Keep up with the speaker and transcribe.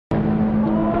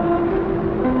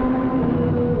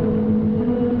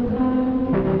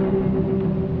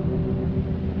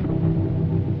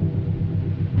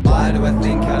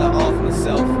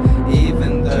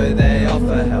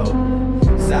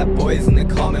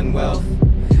and wealth.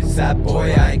 Sad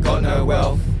boy, I ain't got no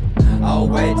wealth. I'll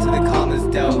wait till the karma's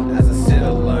dealt. As I sit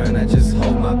alone, I just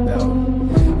hold my belt.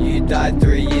 You died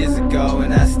 3 years ago,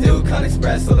 and I still can't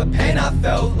express all the pain I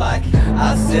felt. Like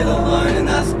I sit alone and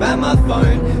I spam my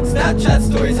phone. Snapchat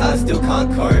stories, how I still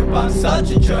can't cope. I'm such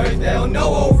a joke, they all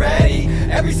know already.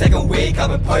 Every second week I've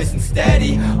been posting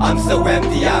steady. I'm so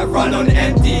empty, I run on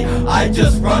empty. I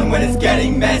just run when it's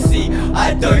getting messy.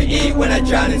 I don't eat when I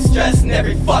drown in stress. And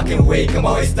every fucking week I'm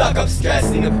always stuck up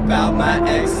stressing about my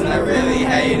ex, and I really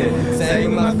hate it. Saying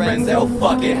with my friends, they all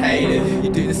fucking hate it. You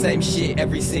do the same shit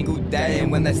every single day,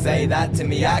 and when they say that to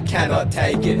me, I cannot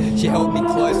take it. She held me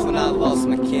close when I lost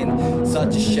my kin.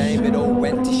 Such a shame it all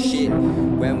went to shit.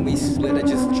 When we split, I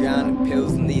just drowned in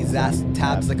pills and these ass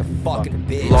tabs like a fucking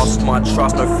bitch. Lost my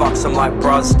trust, no fucks, I'm like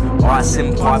bruz. Ice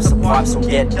in pipes, the pipes will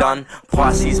get done.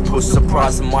 Pisces push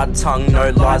surprise in my tongue. No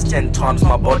lies, 10 times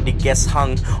my body gets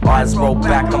hung. Eyes roll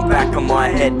back, I'm back on my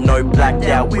head. No blacked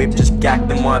out whip, just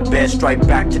gagged in my bed. Straight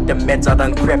back to the meds, I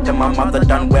done crept. And my mother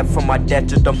done wept for my debt.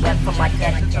 Just done wept for my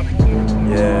debt.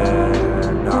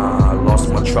 Yeah, nah, lost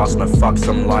my trust, no fucks,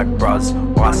 I'm like bruz.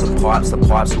 Ice and pipes, the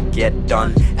pipes will get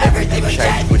done. Everything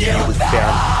changed when he was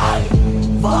found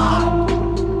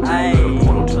hung. Hey,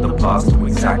 portal to the past to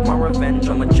exact my revenge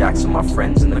on the jacks of my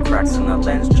friends, and the cracks in the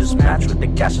lens just match with the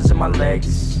gashes in my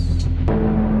legs.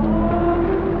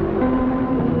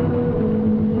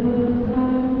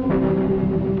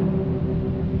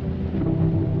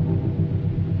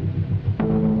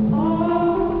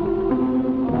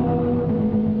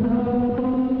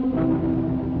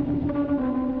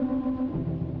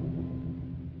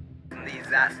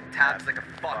 These ass tabs like a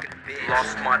fucking bitch.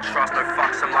 Lost my trust, no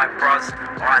fucks, I'm like bruz.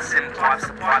 Ice in pipes,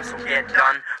 the pipes will get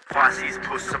done. Pisces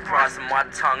push surprise in my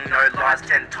tongue. No lies,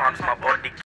 10 times my body